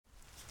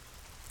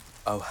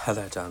Oh,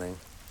 hello, darling,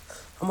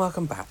 and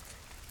welcome back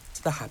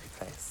to The Happy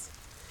Place,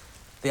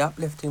 the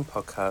uplifting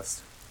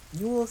podcast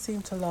you all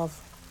seem to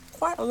love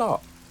quite a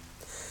lot.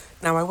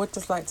 Now, I would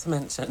just like to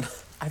mention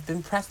I've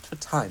been pressed for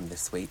time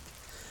this week,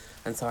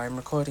 and so I'm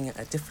recording at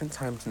a different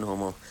time to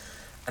normal,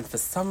 and for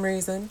some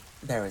reason,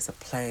 there is a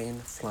plane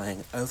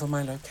flying over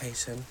my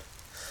location.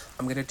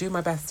 I'm going to do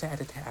my best to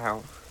edit it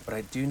out, but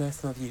I do know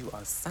some of you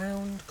are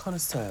sound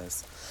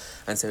connoisseurs,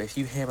 and so if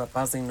you hear a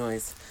buzzing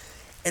noise,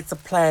 it's a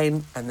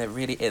plane, and there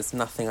really is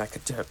nothing I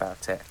could do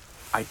about it.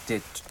 I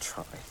did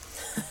try.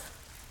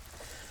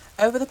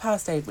 Over the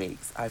past 8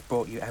 weeks, I've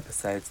brought you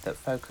episodes that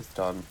focused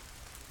on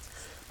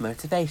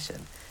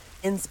motivation,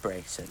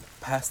 inspiration,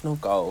 personal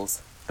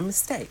goals, and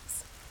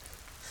mistakes.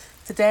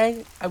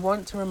 Today, I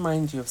want to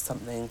remind you of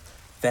something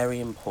very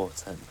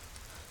important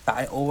that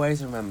I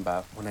always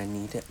remember when I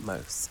need it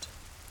most.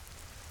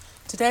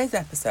 Today's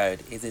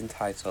episode is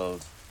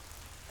entitled,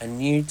 A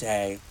New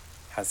Day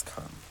Has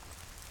Come.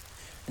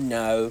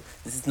 No,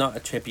 this is not a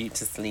tribute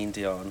to Celine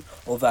Dion,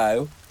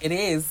 although it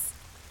is,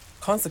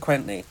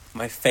 consequently,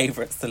 my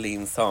favourite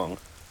Celine song.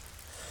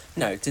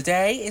 No,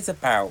 today is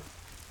about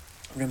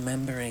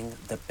remembering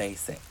the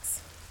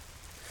basics.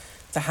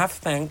 To have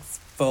thanks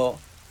for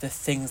the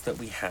things that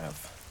we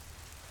have.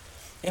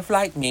 If,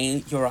 like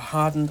me, you're a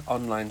hardened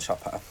online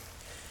shopper,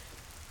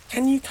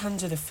 can you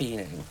conjure the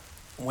feeling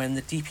when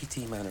the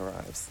DPT man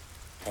arrives?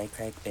 Hey,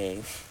 Craig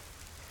B.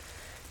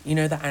 You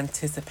know, the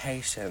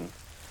anticipation,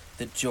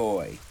 the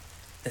joy,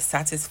 the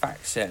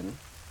satisfaction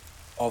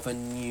of a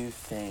new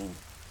thing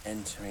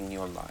entering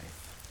your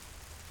life.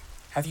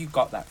 Have you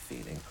got that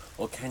feeling?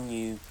 Or can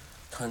you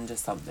conjure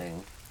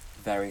something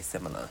very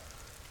similar?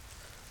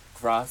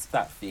 Grasp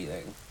that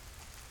feeling.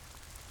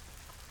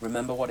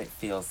 Remember what it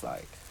feels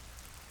like.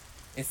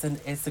 It's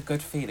a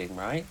good feeling,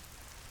 right?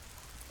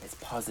 It's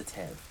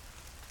positive.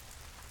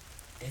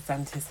 It's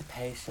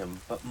anticipation,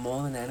 but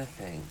more than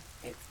anything,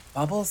 it's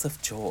bubbles of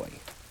joy.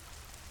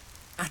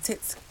 At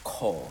its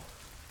core,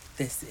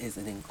 this is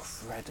an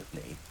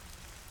incredibly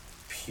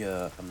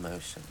pure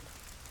emotion.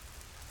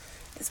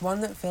 It's one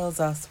that fills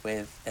us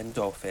with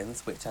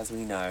endorphins, which, as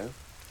we know,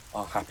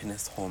 are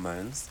happiness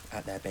hormones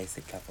at their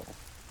basic level.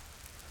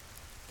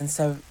 And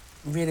so,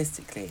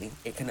 realistically,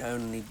 it can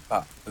only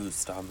but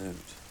boost our mood.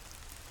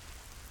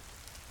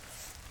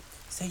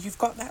 So you've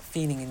got that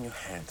feeling in your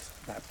head,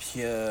 that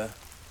pure,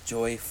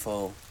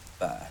 joyful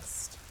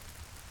burst.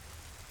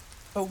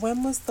 But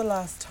when was the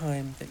last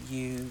time that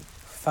you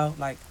felt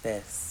like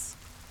this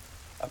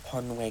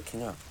upon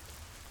waking up?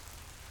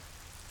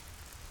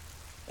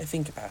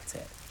 Think about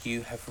it.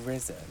 You have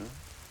risen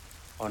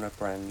on a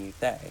brand new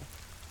day.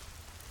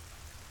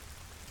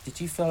 Did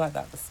you feel like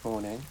that this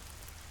morning?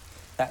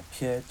 That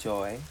pure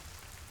joy?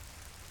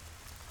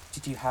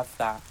 Did you have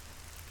that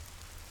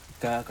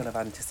gurgle of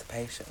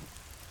anticipation?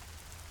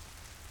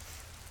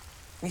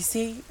 You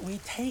see, we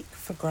take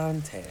for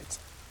granted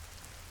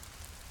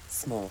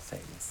small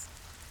things,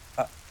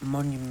 but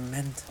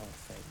monumental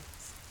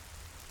things.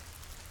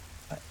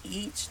 But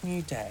each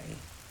new day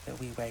that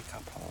we wake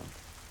up on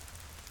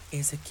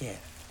is a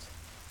gift,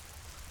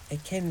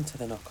 akin to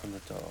the knock on the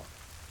door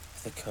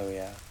of the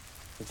courier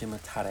with your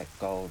metallic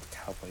gold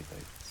cowboy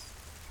boots.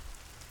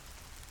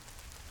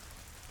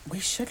 We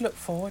should look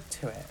forward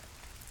to it.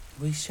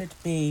 We should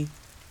be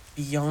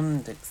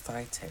beyond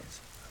excited.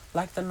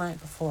 Like the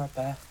night before a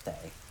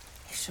birthday,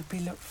 it should be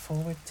looked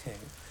forward to.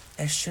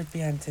 There should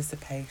be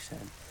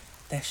anticipation.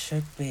 There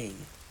should be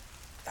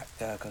that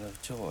gurgle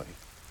of joy.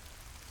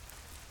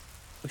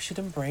 We should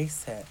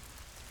embrace it.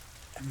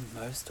 And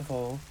most of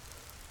all,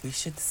 we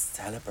should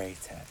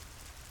celebrate it.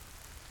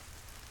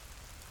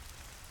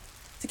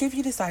 To give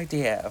you this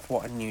idea of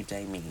what a new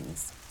day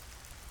means,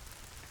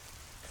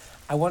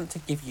 I want to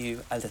give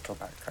you a little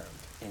background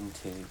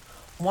into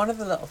one of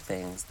the little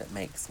things that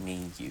makes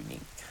me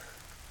unique.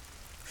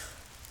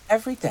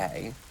 Every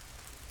day,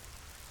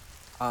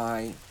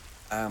 I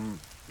am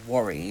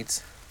worried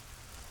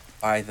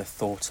by the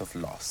thought of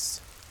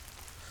loss.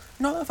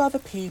 Not of other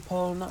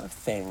people, not of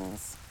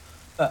things,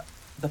 but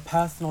the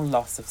personal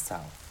loss of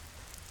self.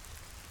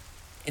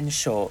 In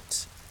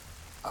short,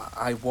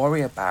 I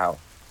worry about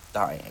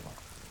dying.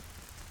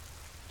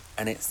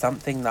 And it's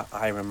something that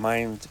I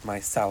remind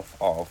myself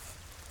of,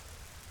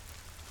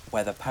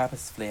 whether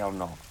purposefully or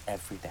not,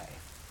 every day.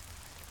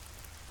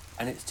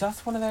 And it's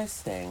just one of those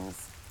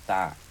things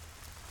that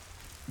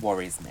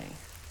worries me.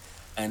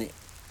 And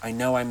I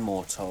know I'm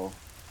mortal,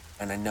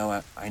 and I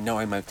know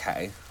I'm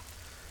okay.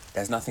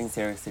 There's nothing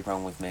seriously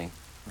wrong with me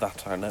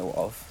that I know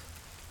of.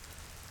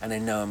 And I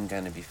know I'm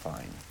going to be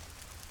fine.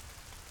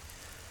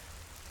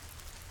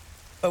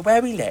 But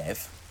where we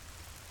live,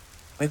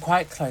 we're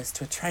quite close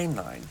to a train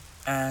line,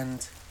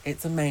 and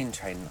it's a main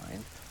train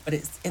line, but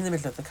it's in the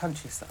middle of the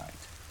countryside.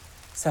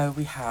 So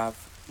we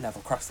have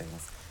level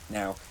crossings.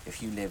 Now,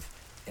 if you live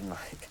in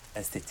like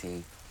a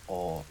city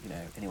or,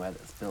 anywhere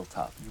that's built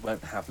up, you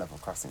won't have level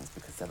crossings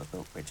because they'll have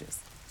built bridges.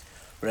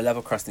 But a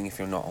level crossing, if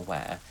you're not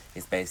aware,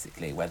 is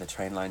basically where the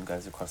train line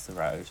goes across the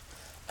road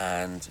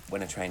And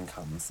when a train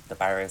comes, the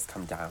barriers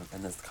come down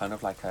and there's kind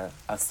of like a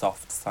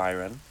soft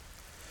siren.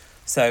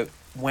 So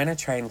when a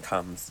train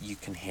comes, you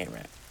can hear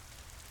it.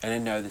 And I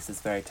know this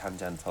is very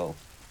tangential,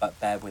 but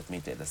bear with me,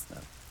 dear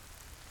listener.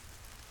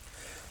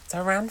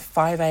 So around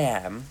 5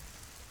 a.m,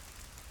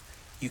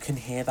 you can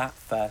hear that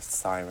first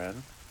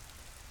siren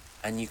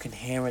and you can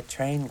hear a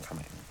train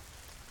coming.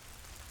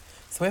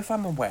 So if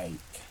I'm awake,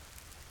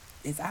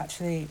 it's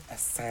actually a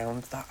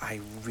sound that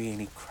I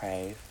really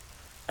crave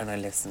and I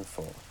listen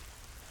for.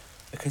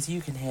 Because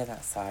you can hear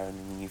that siren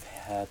and you've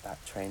heard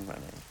that train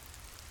running.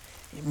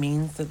 It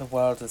means that the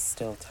world is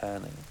still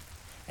turning.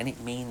 And it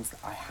means that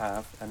I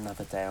have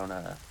another day on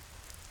earth.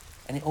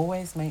 And it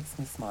always makes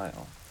me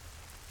smile.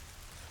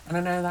 And I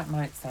know that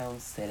might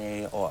sound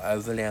silly or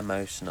overly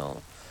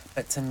emotional,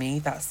 but to me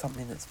that's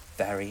something that's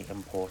very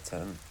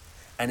important.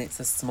 And it's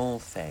a small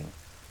thing,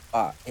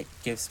 but it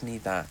gives me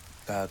that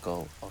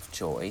gurgle of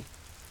joy.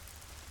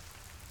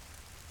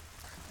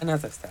 And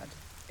as I've said,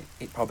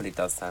 it probably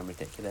does sound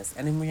ridiculous,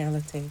 and in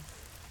reality,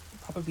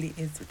 it probably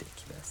is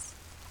ridiculous.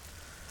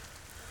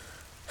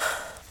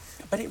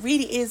 But it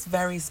really is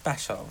very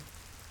special,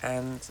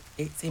 and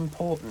it's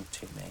important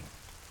to me.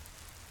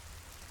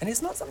 And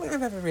it's not something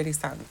I've ever really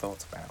sat and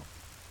thought about.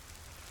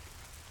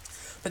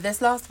 But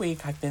this last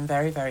week I've been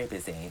very, very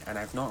busy, and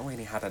I've not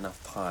really had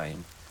enough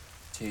time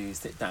to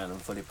sit down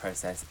and fully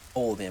process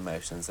all the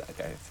emotions that are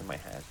going through my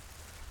head.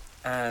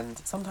 And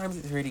sometimes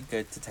it's really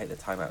good to take the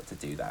time out to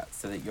do that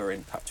so that you're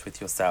in touch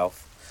with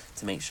yourself,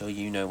 to make sure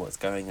you know what's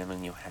going on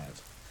in your head.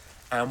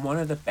 And one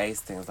of the base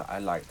things that I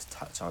like to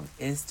touch on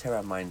is to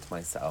remind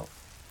myself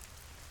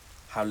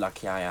how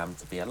lucky I am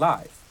to be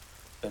alive,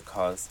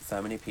 because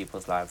so many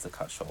people's lives are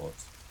cut short.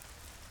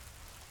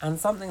 And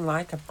something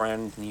like a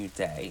brand new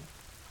day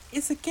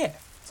is a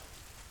gift.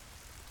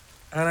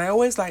 And I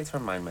always like to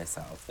remind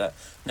myself that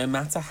no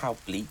matter how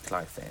bleak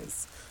life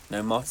is,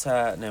 no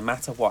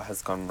matter what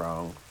has gone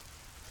wrong,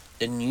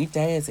 the new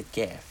day is a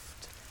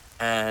gift,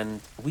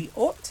 and we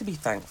ought to be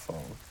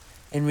thankful.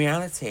 In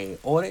reality,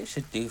 all it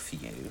should do for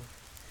you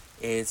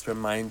is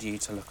remind you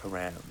to look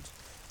around,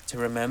 to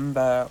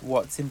remember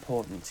what's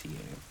important to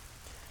you,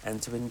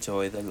 and to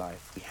enjoy the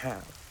life we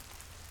have.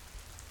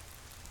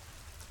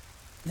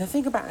 The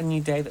thing about a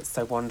new day that's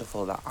so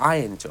wonderful that I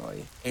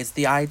enjoy is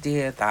the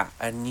idea that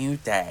a new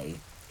day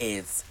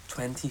is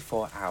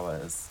 24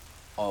 hours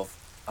of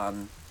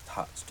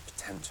untouched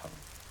potential.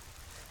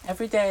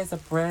 Every day is a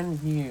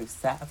brand new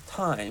set of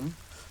time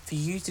for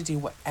you to do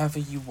whatever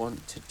you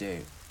want to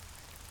do.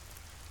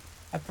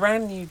 A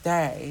brand new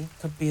day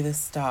could be the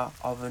start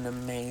of an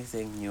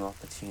amazing new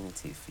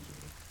opportunity for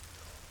you.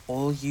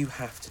 All you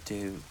have to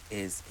do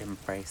is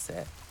embrace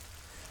it.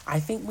 I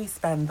think we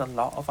spend a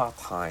lot of our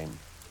time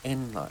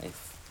in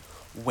life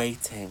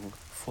waiting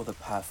for the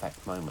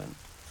perfect moment.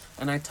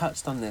 And I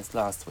touched on this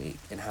last week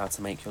in how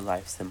to make your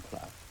life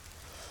simpler.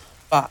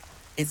 But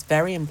it's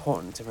very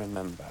important to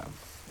remember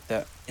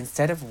that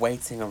instead of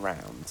waiting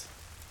around,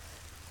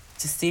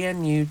 to see a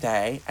new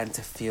day and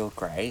to feel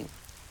great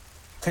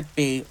could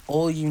be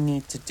all you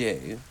need to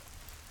do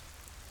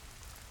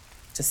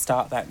to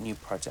start that new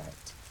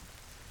project,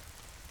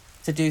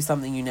 to do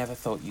something you never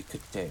thought you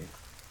could do,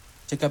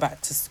 to go back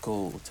to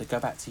school, to go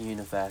back to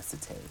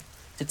university,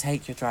 to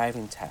take your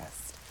driving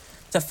test,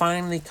 to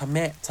finally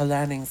commit to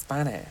learning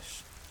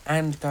Spanish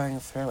and going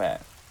through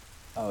it.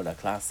 Oh, la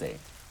clase.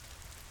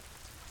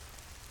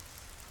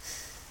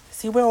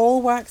 See, we're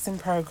all works in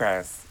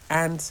progress,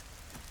 and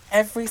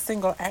every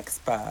single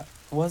expert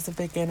was a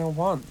beginner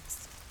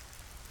once.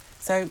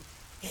 So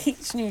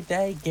each new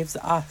day gives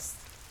us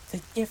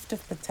the gift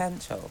of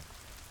potential.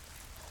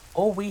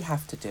 All we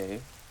have to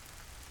do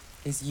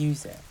is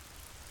use it.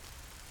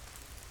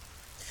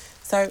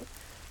 So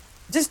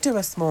just do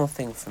a small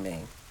thing for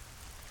me.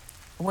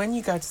 When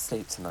you go to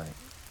sleep tonight,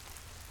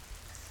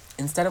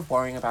 instead of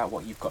worrying about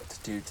what you've got to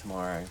do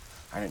tomorrow,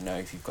 I don't know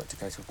if you've got to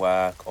go to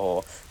work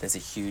or there's a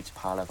huge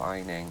pile of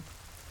ironing.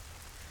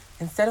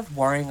 Instead of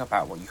worrying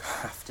about what you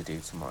have to do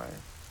tomorrow,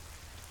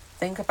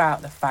 think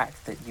about the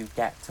fact that you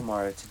get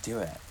tomorrow to do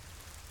it.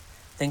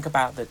 Think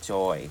about the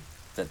joy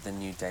that the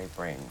new day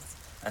brings.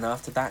 And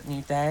after that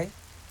new day,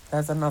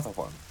 there's another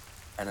one.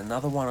 And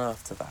another one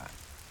after that.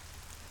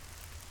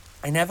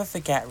 I never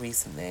forget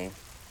recently,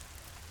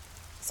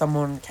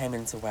 someone came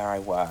into where I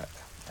work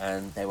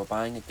and they were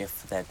buying a gift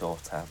for their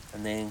daughter,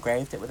 and they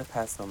engraved it with a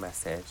personal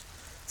message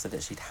so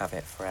that she'd have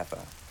it forever.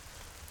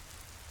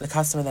 The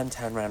customer then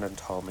turned around and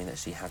told me that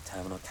she had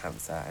terminal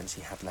cancer and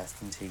she had less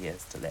than 2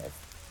 years to live.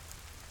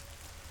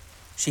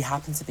 She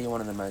happened to be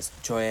one of the most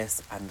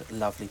joyous and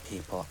lovely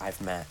people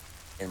I've met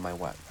in my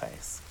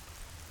workplace.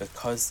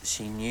 Because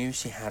she knew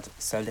she had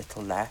so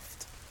little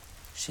left,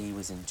 she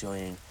was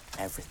enjoying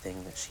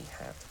everything that she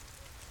had.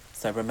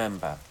 So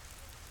remember,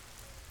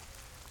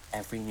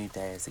 every new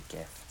day is a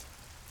gift.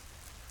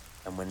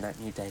 And when that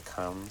new day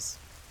comes,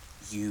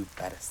 you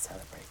better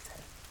celebrate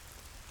it.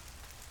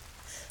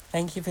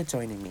 Thank you for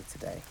joining me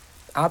today.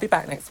 I'll be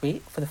back next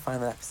week for the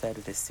final episode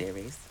of this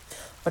series.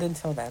 But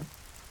until then,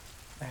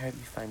 I hope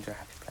you find your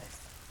happy place.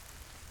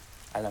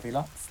 I love you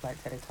lots,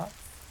 like Teddy Tots.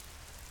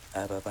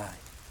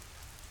 Bye-bye.